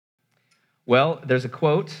Well, there's a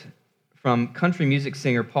quote from country music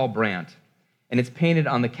singer Paul Brandt, and it's painted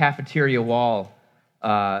on the cafeteria wall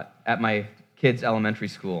at my kids' elementary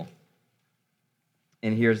school.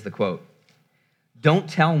 And here's the quote. "Don't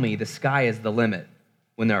tell me the sky is the limit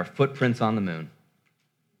when there are footprints on the moon.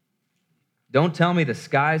 Don't tell me the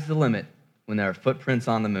sky's the limit when there are footprints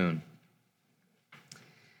on the moon."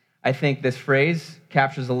 I think this phrase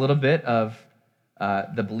captures a little bit of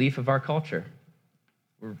the belief of our culture.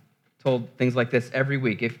 We're told things like this every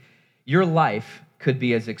week. If your life could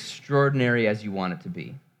be as extraordinary as you want it to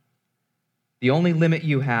be, the only limit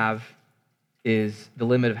you have is the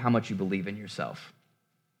limit of how much you believe in yourself,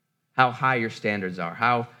 how high your standards are,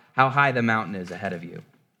 how high the mountain is ahead of you.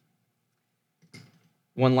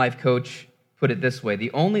 One life coach put it this way: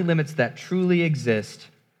 the only limits that truly exist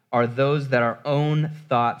are those that our own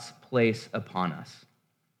thoughts place upon us.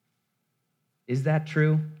 Is that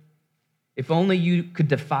true? If only you could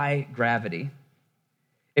defy gravity.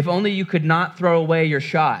 If only you could not throw away your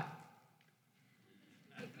shot.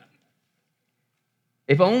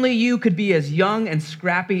 If only you could be as young and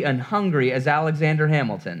scrappy and hungry as Alexander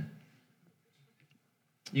Hamilton.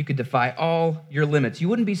 You could defy all your limits. You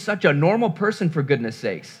wouldn't be such a normal person, for goodness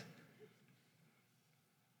sakes.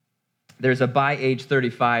 There's a by age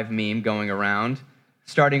 35 meme going around,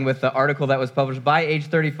 starting with the article that was published. By age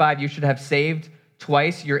 35, you should have saved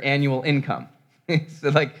twice your annual income.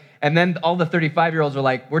 And then all the 35-year-olds are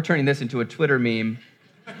like, we're turning this into a Twitter meme.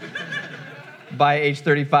 By age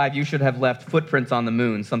 35, you should have left footprints on the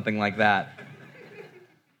moon, something like that.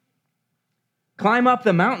 Climb up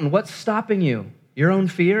the mountain. What's stopping you? Your own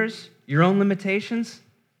fears? Your own limitations?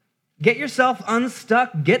 Get yourself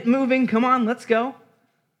unstuck. Get moving. Come on, let's go.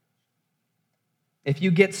 If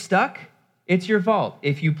you get stuck, it's your fault.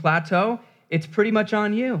 If you plateau, it's pretty much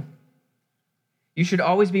on you. You should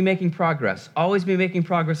always be making progress. Always be making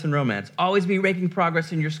progress in romance. Always be making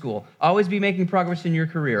progress in your school. Always be making progress in your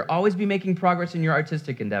career. Always be making progress in your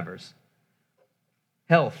artistic endeavors.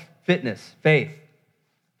 Health, fitness, faith.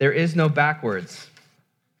 There is no backwards.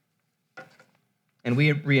 And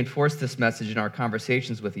we reinforce this message in our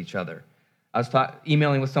conversations with each other. I was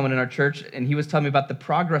emailing with someone in our church, and he was telling me about the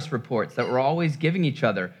progress reports that we're always giving each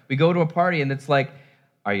other. We go to a party, and it's like,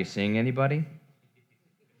 are you seeing anybody?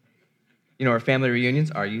 You know, our family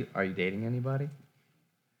reunions, are you dating anybody?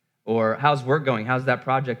 Or how's work going? How's that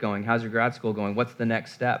project going? How's your grad school going? What's the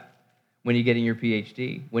next step? When are you getting your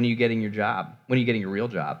PhD? When are you getting your job? When are you getting your real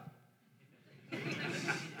job?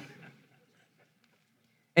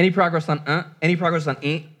 Any progress on Any progress on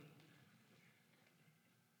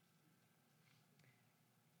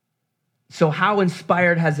So how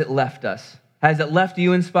inspired has it left us? Has it left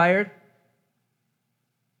you inspired?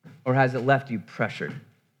 Or has it left you pressured?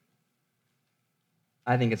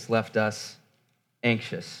 I think it's left us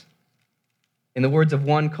anxious. In the words of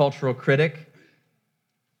one cultural critic,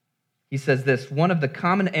 he says this: one of the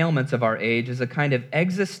common ailments of our age is a kind of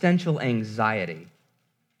existential anxiety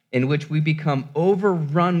in which we become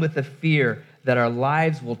overrun with the fear that our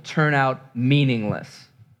lives will turn out meaningless.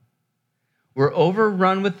 We're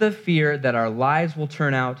overrun with the fear that our lives will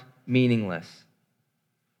turn out meaningless.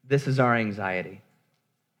 This is our anxiety.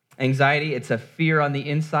 Anxiety, it's a fear on the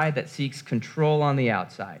inside that seeks control on the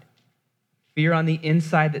outside. Fear on the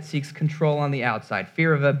inside that seeks control on the outside.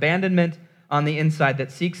 Fear of abandonment on the inside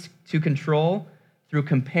that seeks to control through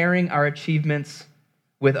comparing our achievements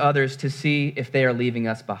with others to see if they are leaving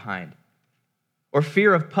us behind. Or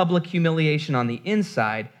fear of public humiliation on the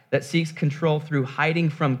inside that seeks control through hiding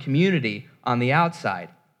from community on the outside,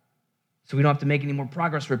 so we don't have to make any more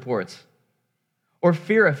progress reports. Or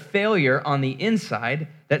fear of failure on the inside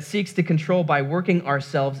that seeks to control by working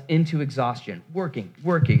ourselves into exhaustion. Working.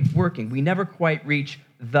 We never quite reach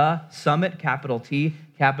the summit, capital T,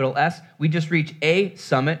 capital S. We just reach a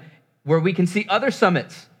summit where we can see other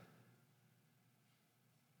summits.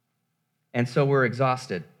 And so we're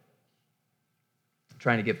exhausted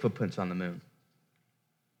trying to get footprints on the moon.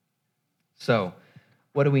 So,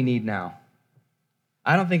 what do we need now?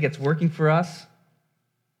 I don't think it's working for us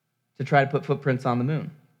to try to put footprints on the moon.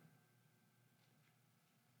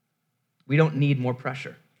 We don't need more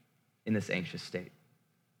pressure in this anxious state.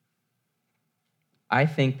 I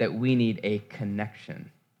think that we need a connection.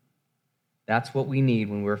 That's what we need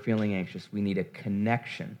when we're feeling anxious. We need a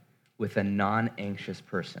connection with a non-anxious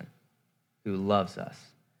person who loves us.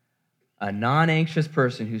 A non-anxious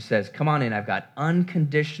person who says, come on in, I've got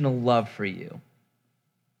unconditional love for you.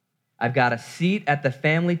 I've got a seat at the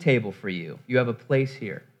family table for you. You have a place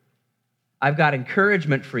here. I've got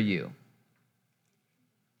encouragement for you.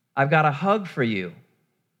 I've got a hug for you.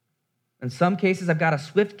 In some cases, I've got a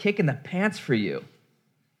swift kick in the pants for you.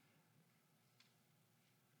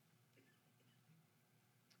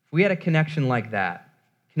 if we had a connection like that,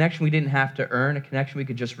 a connection we didn't have to earn, a connection we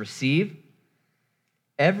could just receive,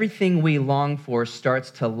 everything we long for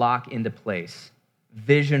starts to lock into place.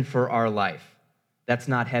 Vision for our life. That's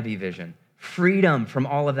not heavy vision. Freedom from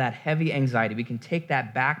all of that heavy anxiety. We can take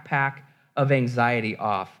that backpack of anxiety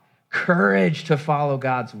off. Courage to follow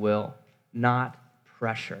God's will, not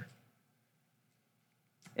pressure.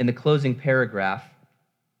 In the closing paragraph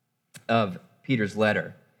of Peter's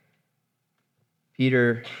letter,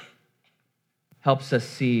 Peter helps us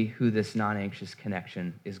see who this non-anxious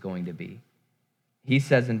connection is going to be. He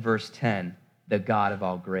says in verse 10, the God of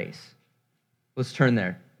all grace. Let's turn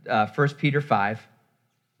there. 1 Peter 5,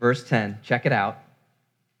 verse 10. Check it out.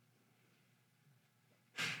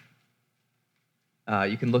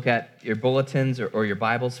 You can look at your bulletins or your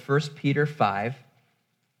Bibles. 1 Peter 5,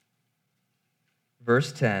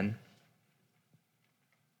 verse 10.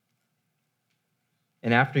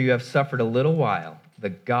 And after you have suffered a little while, the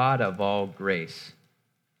God of all grace.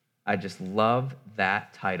 I just love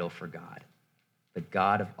that title for God. The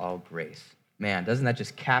God of all grace. Man, doesn't that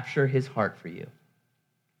just capture his heart for you?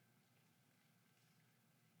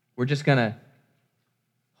 We're just going to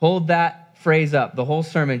hold that phrase up, the whole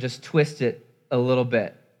sermon, just twist it a little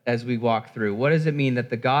bit as we walk through. What does it mean that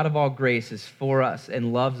the God of all grace is for us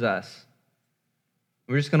and loves us?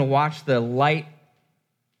 We're just going to watch the light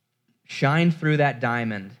shine through that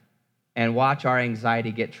diamond and watch our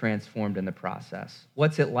anxiety get transformed in the process.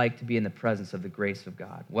 What's it like to be in the presence of the grace of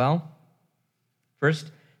God? Well,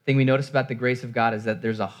 first thing we notice about the grace of God is that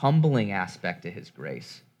there's a humbling aspect to his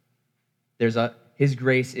grace. His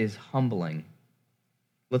grace is humbling.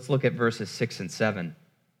 Let's look at verses 6 and 7.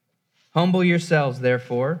 Humble yourselves,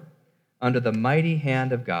 therefore, under the mighty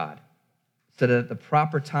hand of God, so that at the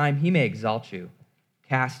proper time he may exalt you,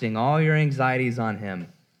 casting all your anxieties on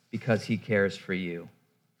him, because he cares for you.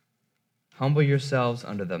 Humble yourselves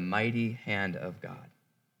under the mighty hand of God.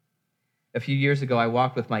 A few years ago, I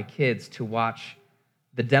walked with my kids to watch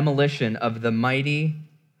the demolition of the mighty,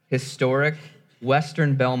 historic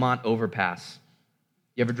Western Belmont overpass.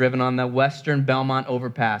 You ever driven on the Western Belmont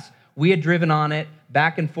overpass? We had driven on it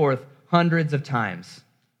back and forth hundreds of times.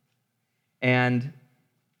 And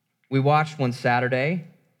we watched one Saturday,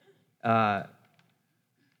 huddled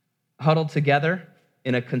together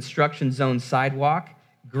in a construction zone sidewalk,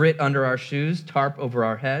 grit under our shoes, tarp over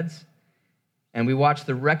our heads, and we watched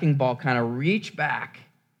the wrecking ball kind of reach back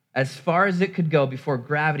as far as it could go before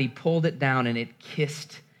gravity pulled it down and it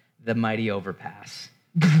kissed the mighty overpass.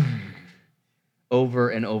 Over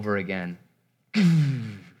and over again.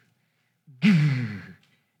 And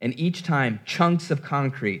each time, chunks of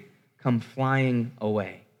concrete come flying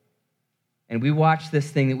away. And we watched this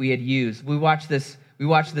thing that we had used. We watched this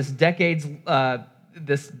decades,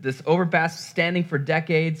 this overpass standing for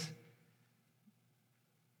decades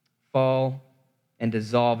fall and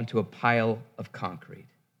dissolve into a pile of concrete.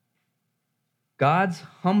 God's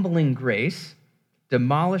humbling grace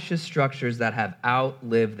demolishes structures that have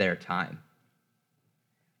outlived their time.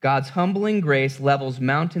 God's humbling grace levels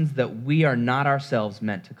mountains that we are not ourselves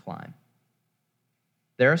meant to climb.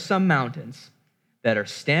 There are some mountains that are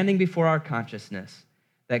standing before our consciousness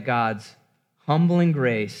that God's humbling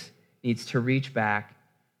grace needs to reach back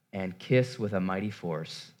and kiss with a mighty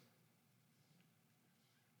force.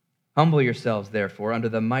 Humble yourselves, therefore, under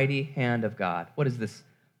the mighty hand of God. What is this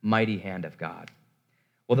mighty hand of God?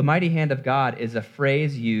 Well, the mighty hand of God is a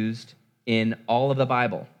phrase used in all of the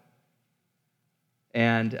Bible.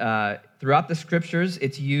 And throughout the scriptures,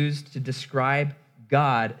 it's used to describe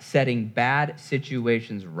God setting bad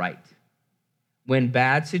situations right. When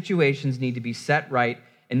bad situations need to be set right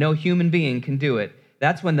and no human being can do it,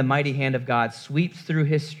 that's when the mighty hand of God sweeps through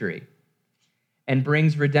history and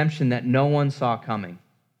brings redemption that no one saw coming.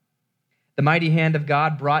 The mighty hand of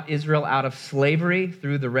God brought Israel out of slavery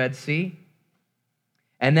through the Red Sea.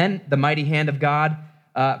 And then the mighty hand of God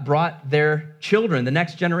brought their children, the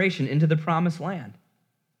next generation, into the promised land.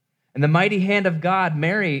 And the mighty hand of God,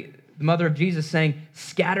 Mary, the mother of Jesus, saying,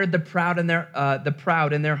 scattered the proud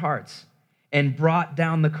in their hearts and brought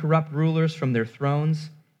down the corrupt rulers from their thrones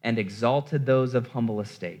and exalted those of humble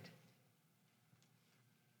estate.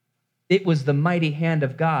 It was the mighty hand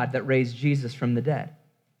of God that raised Jesus from the dead.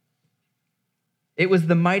 It was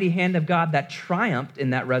the mighty hand of God that triumphed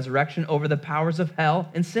in that resurrection over the powers of hell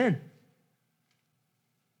and sin.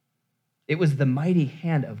 It was the mighty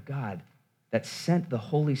hand of God that sent the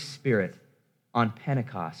Holy Spirit on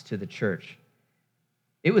Pentecost to the church.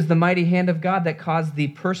 It was the mighty hand of God that caused the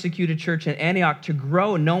persecuted church in Antioch to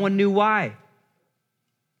grow, and no one knew why.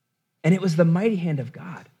 And it was the mighty hand of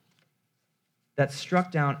God that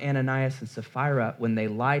struck down Ananias and Sapphira when they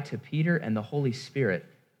lied to Peter and the Holy Spirit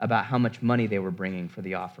about how much money they were bringing for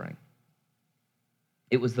the offering.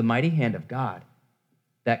 It was the mighty hand of God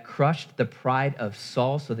that crushed the pride of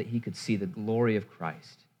Saul so that he could see the glory of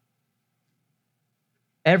Christ.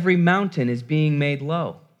 Every mountain is being made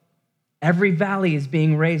low. Every valley is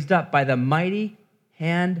being raised up by the mighty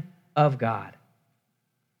hand of God.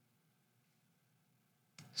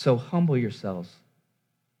 So humble yourselves,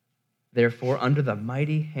 therefore, under the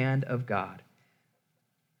mighty hand of God.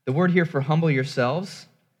 The word here for humble yourselves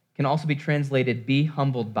can also be translated be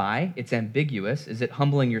humbled by. It's ambiguous. Is it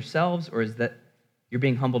humbling yourselves, or is that you're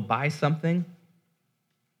being humbled by something?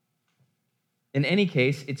 In any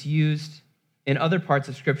case, it's used in other parts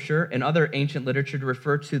of Scripture and other ancient literature to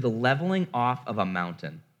refer to the leveling off of a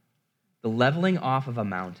mountain. The leveling off of a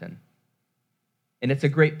mountain. And it's a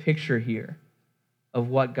great picture here of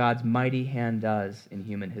what God's mighty hand does in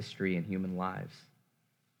human history and human lives.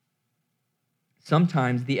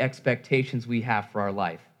 Sometimes the expectations we have for our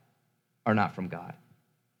life are not from God,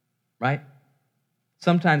 right?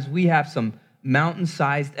 Sometimes we have some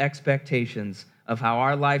mountain-sized expectations of how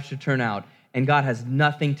our life should turn out, and God has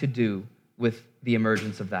nothing to do with the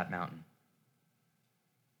emergence of that mountain.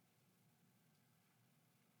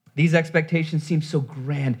 These expectations seem so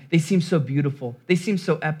grand. They seem so beautiful. They seem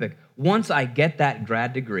so epic. Once I get that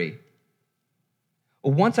grad degree,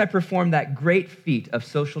 or once I perform that great feat of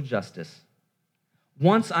social justice,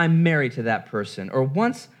 once I'm married to that person, or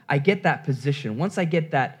once I get that position, once I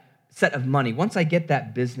get that set of money, once I get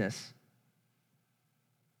that business.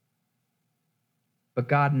 But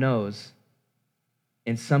God knows,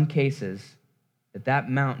 in some cases, that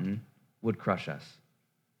mountain would crush us.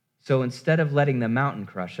 So instead of letting the mountain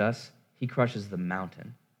crush us, he crushes the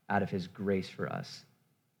mountain out of his grace for us.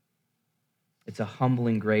 It's a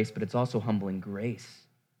humbling grace, but it's also humbling grace.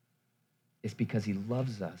 It's because he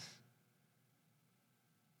loves us.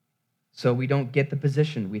 So we don't get the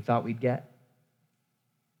position we thought we'd get.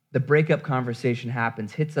 The breakup conversation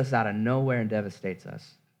happens, hits us out of nowhere, and devastates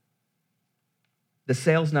us. The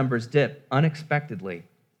sales numbers dip unexpectedly.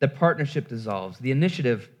 The partnership dissolves. The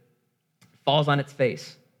initiative falls on its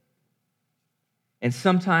face. And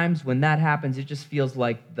sometimes when that happens, it just feels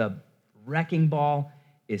like the wrecking ball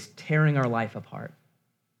is tearing our life apart.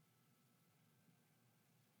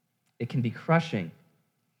 It can be crushing,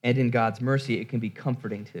 and in God's mercy, it can be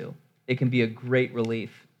comforting too. It can be a great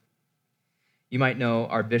relief. You might know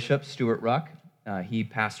our bishop, Stuart Ruck. He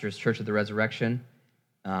pastors Church of the Resurrection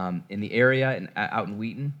in the area and out in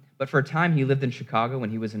Wheaton. But for a time, he lived in Chicago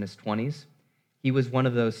when he was in his 20s. He was one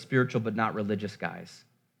of those spiritual but not religious guys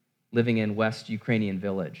living in West Ukrainian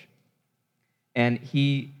village. And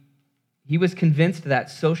he was convinced that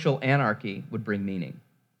social anarchy would bring meaning.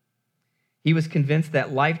 He was convinced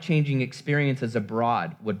that life-changing experiences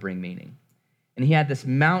abroad would bring meaning. And he had this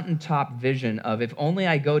mountaintop vision of, if only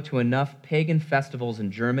I go to enough pagan festivals in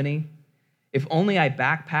Germany, if only I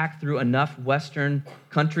backpack through enough Western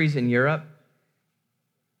countries in Europe,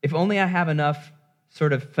 if only I have enough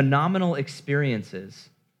sort of phenomenal experiences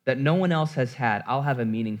that no one else has had, I'll have a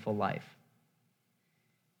meaningful life.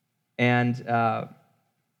 And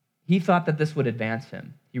he thought that this would advance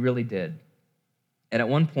him. He really did. And at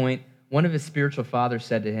one point, one of his spiritual fathers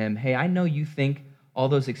said to him, hey, I know you think all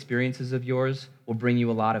those experiences of yours will bring you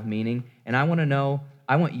a lot of meaning, and I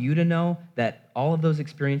want you to know that all of those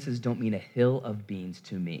experiences don't mean a hill of beans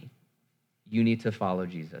to me. You need to follow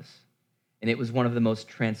Jesus. And it was one of the most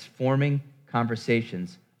transforming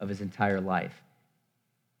conversations of his entire life.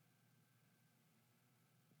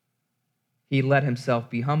 He let himself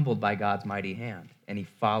be humbled by God's mighty hand, and he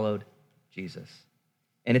followed Jesus.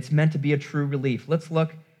 And it's meant to be a true relief. Let's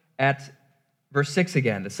look at verse 6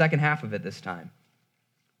 again, the second half of it this time.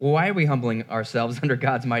 Well, why are we humbling ourselves under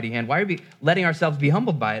God's mighty hand? Why are we letting ourselves be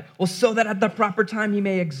humbled by it? Well, so that at the proper time he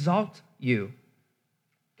may exalt you,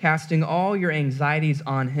 casting all your anxieties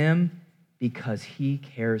on him because he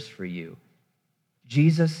cares for you.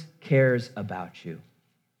 Jesus cares about you.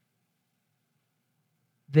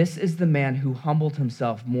 This is the man who humbled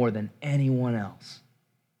himself more than anyone else.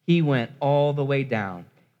 He went all the way down.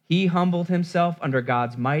 He humbled himself under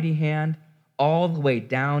God's mighty hand all the way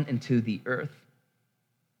down into the earth.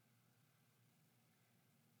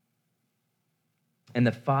 And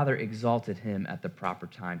the Father exalted him at the proper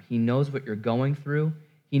time. He knows what you're going through.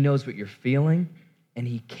 He knows what you're feeling. And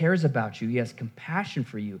he cares about you. He has compassion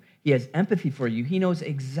for you. He has empathy for you. He knows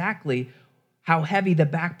exactly how heavy the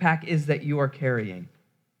backpack is that you are carrying.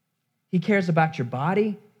 He cares about your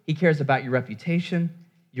body. He cares about your reputation,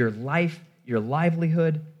 your life, your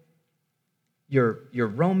livelihood, your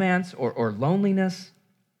romance or loneliness,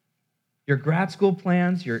 your grad school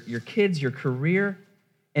plans, your kids, your career.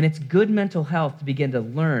 And it's good mental health to begin to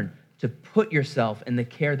learn to put yourself in the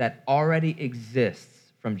care that already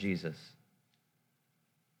exists from Jesus.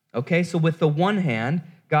 Okay, so with the one hand,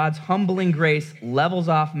 God's humbling grace levels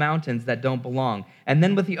off mountains that don't belong. And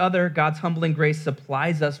then with the other, God's humbling grace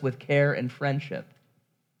supplies us with care and friendship.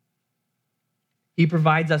 He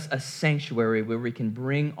provides us a sanctuary where we can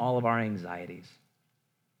bring all of our anxieties.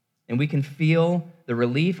 And we can feel the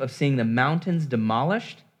relief of seeing the mountains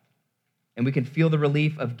demolished, and we can feel the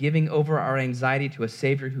relief of giving over our anxiety to a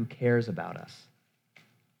Savior who cares about us.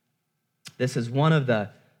 This is one of the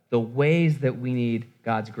ways that we need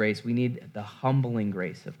God's grace. We need the humbling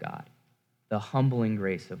grace of God, the humbling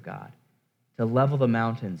grace of God to level the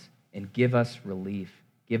mountains and give us relief,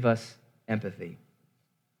 give us empathy.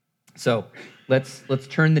 So let's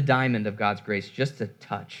turn the diamond of God's grace just a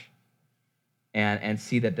touch and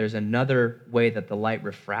see that there's another way that the light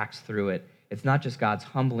refracts through it. It's not just God's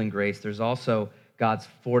humbling grace, there's also God's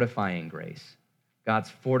fortifying grace. God's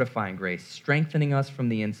fortifying grace, strengthening us from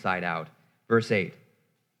the inside out. Verse 8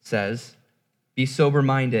 says, "Be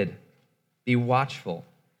sober-minded, be watchful.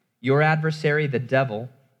 Your adversary, the devil,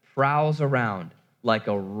 prowls around like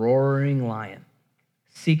a roaring lion,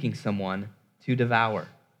 seeking someone to devour."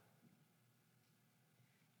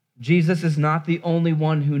 Jesus is not the only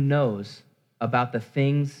one who knows about the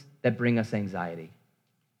things that bring us anxiety.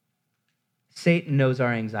 Satan knows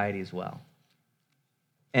our anxiety as well.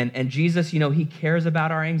 And Jesus, he cares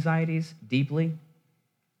about our anxieties deeply.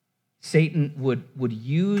 Satan would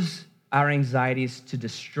use our anxieties to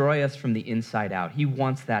destroy us from the inside out. He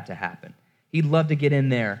wants that to happen. He'd love to get in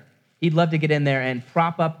there. He'd love to get in there and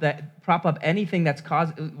prop up anything that's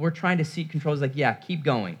caused. We're trying to seek control. It's like, yeah, keep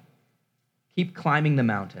going. Keep climbing the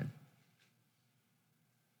mountain.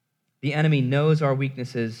 The enemy knows our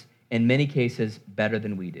weaknesses in many cases better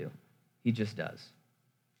than we do. He just does.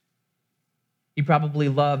 He probably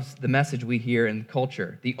loves the message we hear in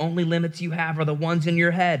culture. The only limits you have are the ones in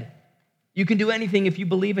your head. You can do anything if you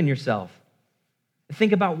believe in yourself.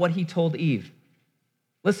 Think about what he told Eve.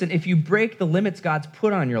 Listen, if you break the limits God's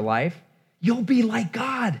put on your life, you'll be like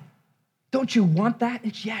God. Don't you want that?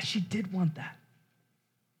 And yeah, she did want that.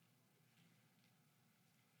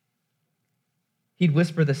 He'd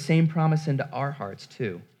whisper the same promise into our hearts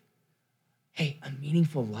too. Hey, a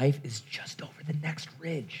meaningful life is just over the next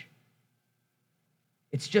ridge.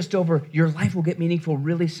 It's just over. Your life will get meaningful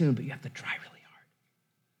really soon, but you have to try really hard.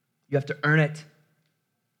 You have to earn it,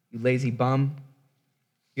 you lazy bum.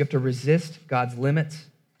 You have to resist God's limits.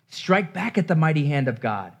 Strike back at the mighty hand of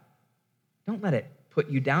God. Don't let it put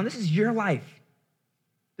you down. This is your life.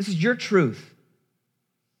 This is your truth.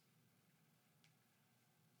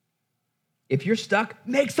 If you're stuck,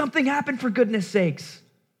 make something happen for goodness sakes.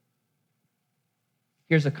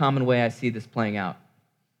 Here's a common way I see this playing out.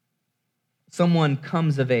 Someone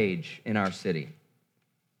comes of age in our city,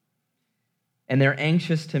 and they're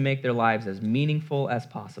anxious to make their lives as meaningful as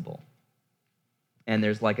possible. And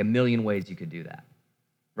there's like a million ways you could do that,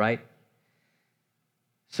 right?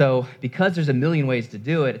 So because there's a million ways to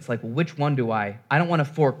do it, it's like, well, which one do I don't want to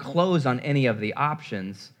foreclose on any of the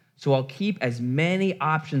options, so I'll keep as many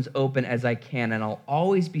options open as I can, and I'll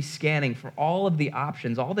always be scanning for all of the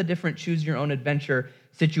options, all the different choose-your-own-adventure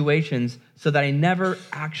situations, so that I never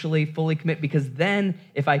actually fully commit, because then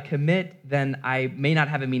if I commit, then I may not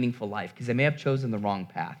have a meaningful life, because I may have chosen the wrong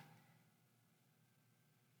path.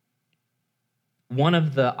 One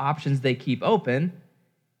of the options they keep open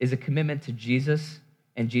is a commitment to Jesus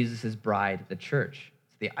and Jesus' bride, the church.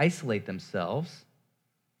 So they isolate themselves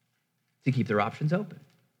to keep their options open.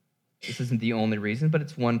 This isn't the only reason, but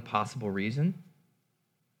it's one possible reason.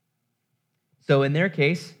 So in their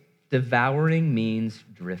case, devouring means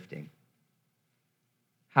drifting.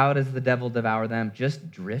 How does the devil devour them? Just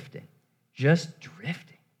drifting. Just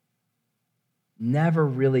drifting. Never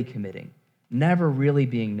really committing. Never really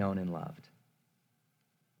being known and loved.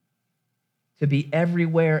 To be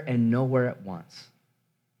everywhere and nowhere at once.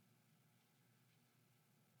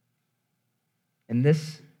 And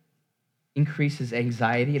this increases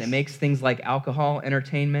anxiety, and it makes things like alcohol,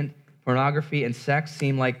 entertainment, pornography, and sex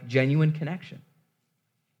seem like genuine connection.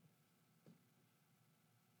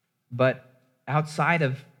 But outside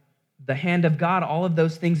of the hand of God, all of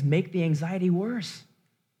those things make the anxiety worse.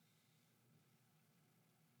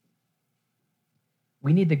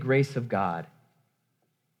 We need the grace of God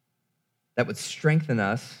that would strengthen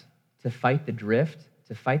us to fight the drift,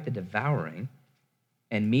 to fight the devouring,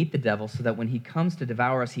 and meet the devil so that when he comes to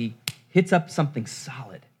devour us, he hits up something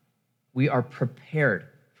solid. We are prepared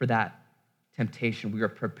for that temptation. We are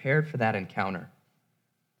prepared for that encounter.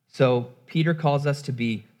 So Peter calls us to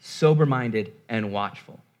be sober-minded and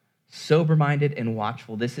watchful. sober-minded and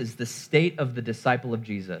watchful. This is the state of the disciple of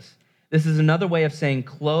Jesus. This is another way of saying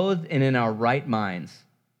clothed and in our right minds,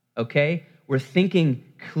 okay? We're thinking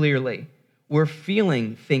clearly. We're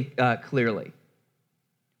feeling clearly.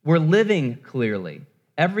 We're living clearly.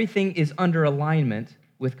 Everything is under alignment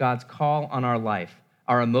with God's call on our life.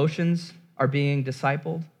 Our emotions are being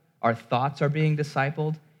discipled, our thoughts are being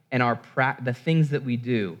discipled, and the things that we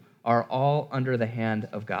do are all under the hand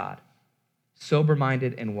of God.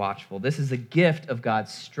 Sober-minded and watchful. This is a gift of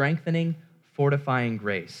God's strengthening, fortifying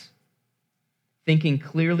grace. Thinking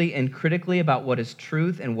clearly and critically about what is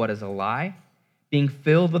truth and what is a lie. Being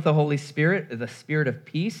filled with the Holy Spirit, the spirit of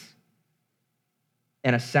peace,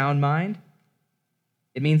 and a sound mind.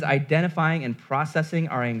 It means identifying and processing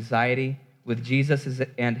our anxiety with Jesus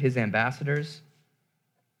and his ambassadors.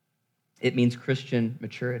 It means Christian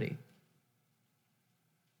maturity.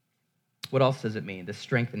 What else does it mean, this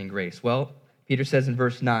strengthening grace? Well, Peter says in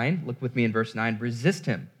verse 9, look with me in verse 9, resist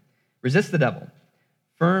him. Resist the devil,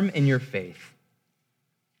 firm in your faith,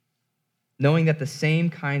 knowing that the same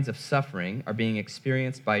kinds of suffering are being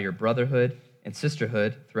experienced by your brotherhood and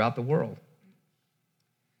sisterhood throughout the world.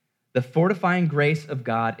 The fortifying grace of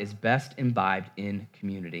God is best imbibed in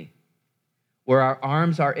community, where our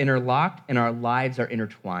arms are interlocked and our lives are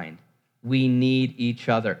intertwined. We need each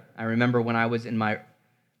other. I remember when I was in my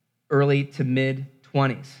early to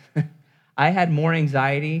mid-20s, I had more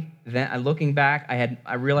anxiety then. Looking back,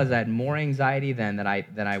 I realized I had more anxiety then than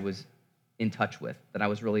I was in touch with, that I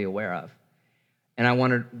was really aware of. And I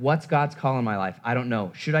wondered, what's God's call in my life? I don't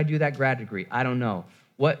know. Should I do that grad degree? I don't know.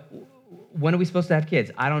 When are we supposed to have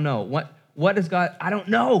kids? I don't know. What is God? I don't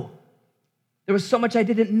know. There was so much I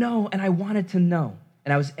didn't know, and I wanted to know.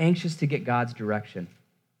 And I was anxious to get God's direction.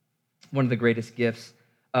 One of the greatest gifts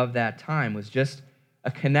of that time was just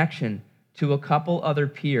a connection to a couple other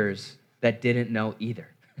peers that didn't know either.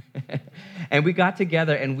 And we got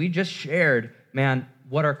together and we just shared, man,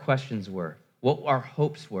 what our questions were, what our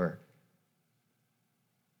hopes were.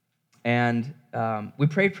 And we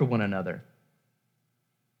prayed for one another.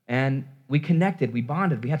 And we connected, we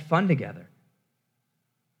bonded, we had fun together.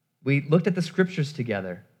 We looked at the scriptures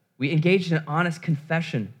together. We engaged in an honest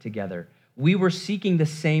confession together. We were seeking the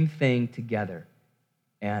same thing together.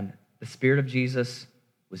 And the Spirit of Jesus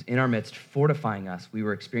was in our midst, fortifying us. We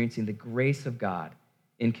were experiencing the grace of God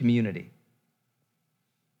in community.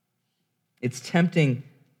 It's tempting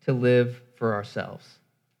to live for ourselves.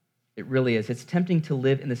 It really is. It's tempting to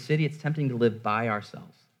live in the city. It's tempting to live by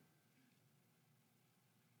ourselves.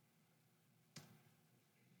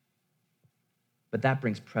 But that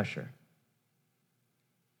brings pressure.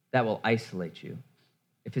 That will isolate you.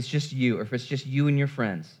 If it's just you, or if it's just you and your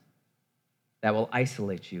friends, that will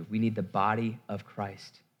isolate you. We need the body of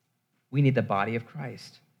Christ. We need the body of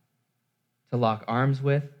Christ to lock arms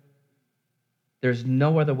with. There's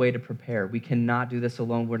no other way to prepare. We cannot do this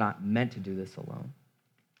alone. We're not meant to do this alone.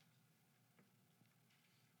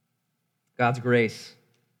 God's grace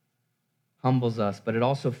humbles us, but it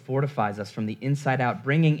also fortifies us from the inside out,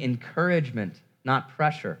 bringing encouragement, not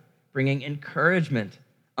pressure, bringing encouragement,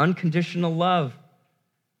 unconditional love.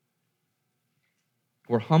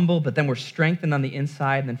 We're humble, but then we're strengthened on the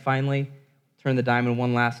inside. And then finally, turn the diamond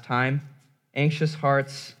one last time. Anxious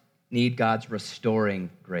hearts need God's restoring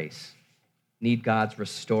grace. Need God's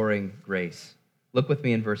restoring grace. Look with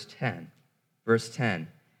me in verse 10. Verse 10.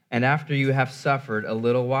 And after you have suffered a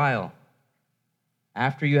little while,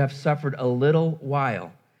 after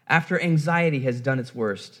anxiety has done its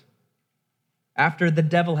worst, after the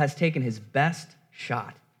devil has taken his best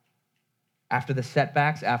shot, after the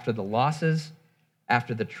setbacks, after the losses,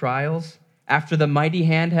 after the trials, after the mighty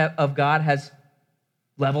hand of God has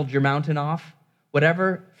leveled your mountain off,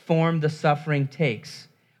 whatever form the suffering takes,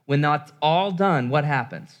 when that's all done, what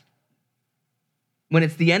happens? When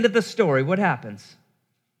it's the end of the story, what happens?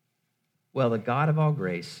 Well, the God of all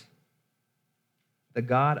grace,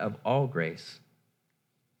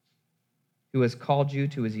 who has called you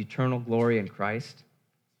to his eternal glory in Christ,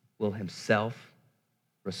 will himself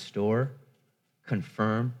restore,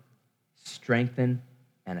 confirm, strengthen,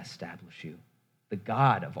 and establish you. The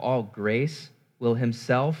God of all grace will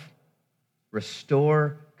himself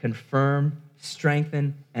restore, confirm,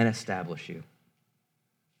 strengthen, and establish you.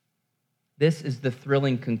 This is the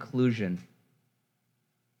thrilling conclusion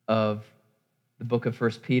of the book of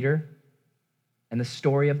 1 Peter and the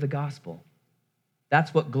story of the gospel.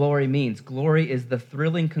 That's what glory means. Glory is the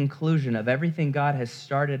thrilling conclusion of everything God has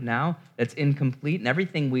started now that's incomplete, and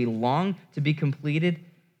everything we long to be completed.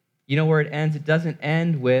 You know where it ends? It doesn't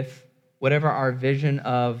end with whatever our vision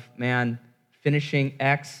of, man, finishing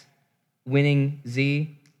X, winning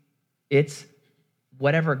Z. It's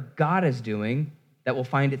whatever God is doing that will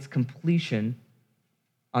find its completion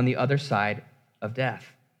on the other side of death.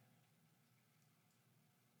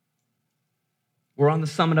 We're on the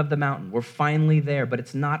summit of the mountain. We're finally there, but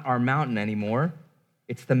it's not our mountain anymore.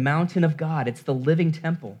 It's the mountain of God. It's the living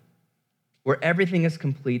temple where everything is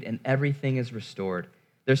complete and everything is restored.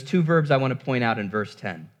 There's two verbs I want to point out in verse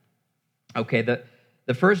 10. Okay,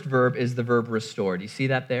 the first verb is the verb restore. Do you see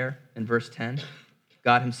that there in verse 10?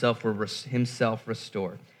 God himself will himself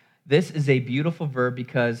restore. This is a beautiful verb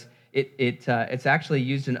because it's actually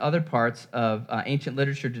used in other parts of ancient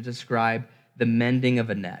literature to describe the mending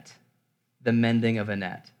of a net. The mending of a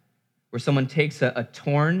net, where someone takes a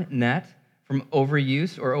torn net from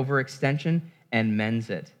overuse or overextension and mends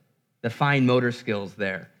it. The fine motor skills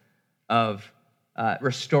there of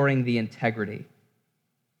restoring the integrity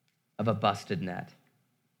of a busted net.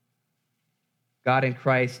 God in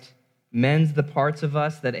Christ mends the parts of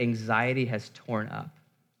us that anxiety has torn up,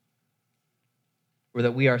 or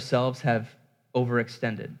that we ourselves have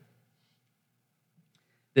overextended.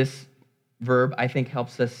 This verb, I think,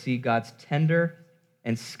 helps us see God's tender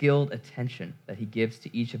and skilled attention that he gives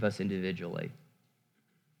to each of us individually.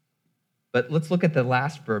 But let's look at the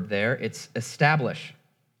last verb there. It's establish.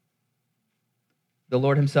 The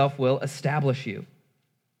Lord himself will establish you.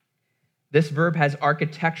 This verb has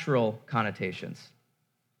architectural connotations.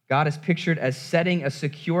 God is pictured as setting a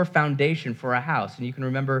secure foundation for a house. And you can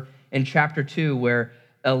remember in chapter 2 where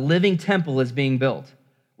a living temple is being built.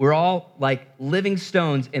 We're all like living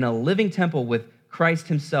stones in a living temple with Christ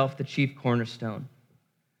himself, the chief cornerstone.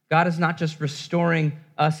 God is not just restoring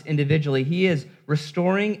us individually. He is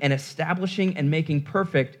restoring and establishing and making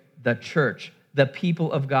perfect the church, the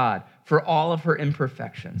people of God, for all of her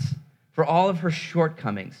imperfections, for all of her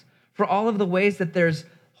shortcomings, for all of the ways that there's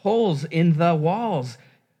holes in the walls.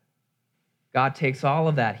 God takes all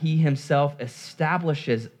of that. He himself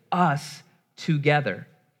establishes us together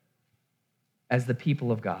as the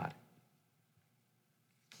people of God.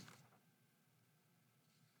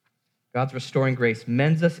 God's restoring grace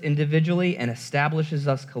mends us individually and establishes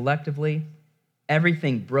us collectively.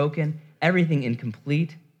 Everything broken, everything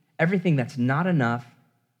incomplete, everything that's not enough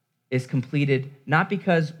is completed, not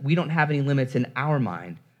because we don't have any limits in our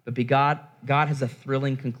mind, but because God has a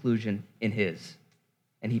thrilling conclusion in his.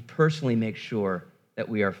 And he personally makes sure that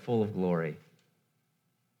we are full of glory.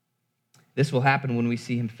 This will happen when we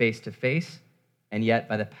see him face to face, and yet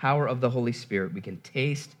by the power of the Holy Spirit, we can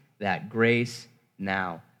taste that grace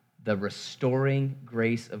now. The restoring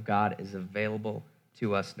grace of God is available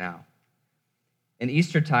to us now. In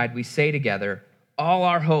Eastertide, we say together, all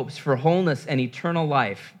our hopes for wholeness and eternal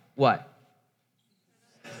life, what?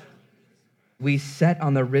 We set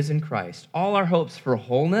on the risen Christ. All our hopes for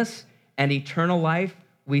wholeness and eternal life,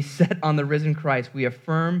 we set on the risen Christ. We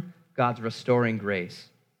affirm God's restoring grace.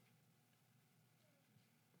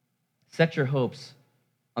 Set your hopes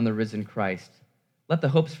on the risen Christ. Let the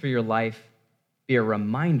hopes for your life be a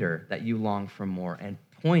reminder that you long for more, and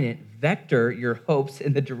vector your hopes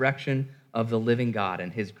in the direction of the living God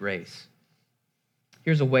and his grace.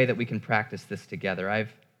 Here's a way that we can practice this together.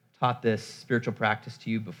 I've taught this spiritual practice to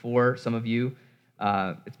you before, some of you.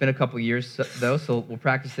 It's been a couple years, though, so we'll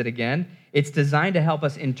practice it again. It's designed to help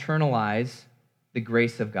us internalize the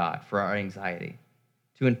grace of God for our anxiety,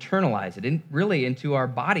 to internalize it really into our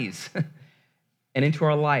bodies and into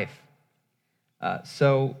our life.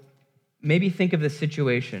 So maybe think of the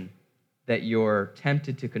situation that you're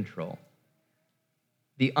tempted to control,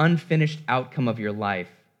 the unfinished outcome of your life,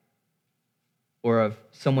 or of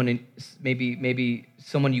someone, maybe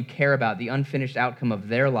someone you care about, the unfinished outcome of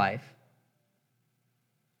their life.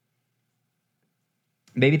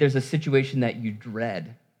 Maybe there's a situation that you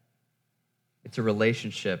dread. It's a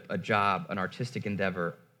relationship, a job, an artistic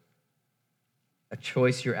endeavor, a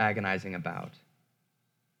choice you're agonizing about.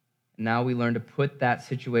 Now we learn to put that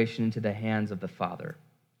situation into the hands of the Father.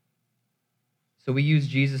 So we use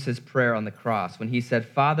Jesus' prayer on the cross when he said,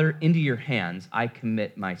 Father, into your hands I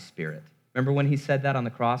commit my spirit. Remember when he said that on the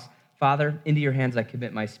cross? Father, into your hands I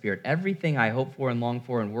commit my spirit. Everything I hope for and long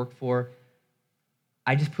for and work for,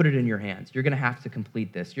 I just put it in your hands. You're going to have to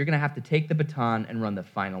complete this. You're going to have to take the baton and run the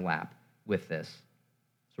final lap with this.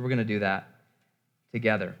 So we're going to do that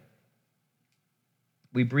together.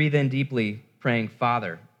 We breathe in deeply, praying,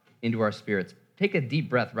 Father, into our spirits. Take a deep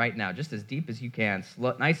breath right now, just as deep as you can,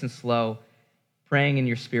 nice and slow, praying in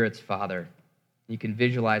your spirits, Father. You can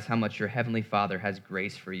visualize how much your Heavenly Father has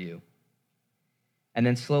grace for you. And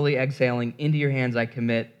then slowly exhaling, into your hands I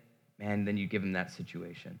commit, and then you give him that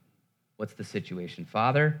situation. What's the situation?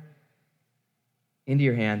 Father, into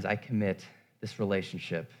your hands I commit this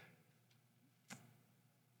relationship,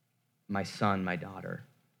 my son, my daughter,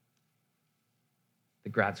 the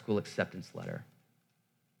grad school acceptance letter,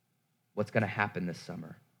 what's going to happen this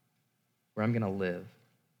summer, where I'm going to live.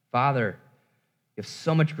 Father, you have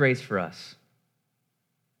so much grace for us.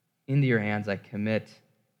 Into your hands I commit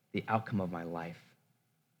the outcome of my life.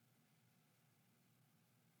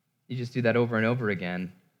 You just do that over and over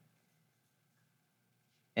again.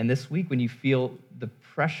 And this week, when you feel the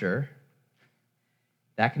pressure,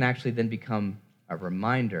 that can actually then become a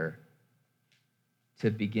reminder to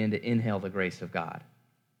begin to inhale the grace of God.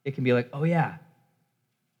 It can be like, oh yeah,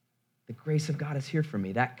 the grace of God is here for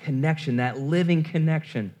me. That connection, that living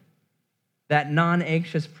connection, that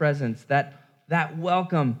non-anxious presence, that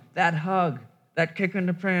welcome, that hug, that kick in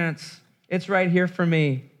the pants, it's right here for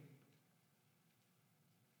me.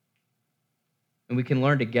 And we can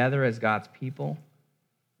learn together as God's people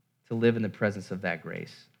to live in the presence of that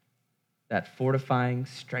grace, that fortifying,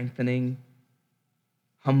 strengthening,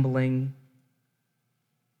 humbling,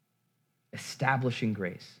 establishing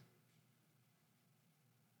grace.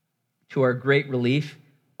 To our great relief,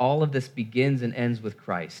 all of this begins and ends with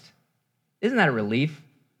Christ. Isn't that a relief?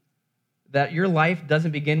 That your life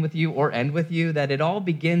doesn't begin with you or end with you, that it all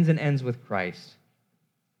begins and ends with Christ.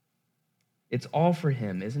 It's all for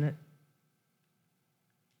him, isn't it?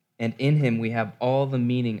 And in him we have all the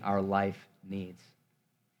meaning our life needs.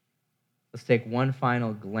 Let's take one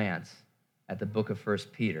final glance at the book of 1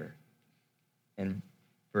 Peter and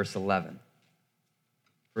verse 11.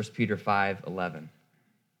 1 Peter 5:11.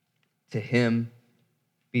 To him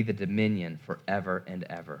be the dominion forever and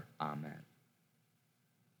ever. Amen.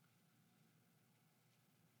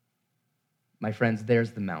 My friends,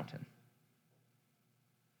 there's the mountain.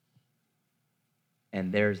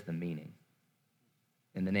 And there's the meaning.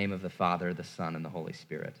 In the name of the Father, the Son, and the Holy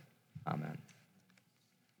Spirit. Amen.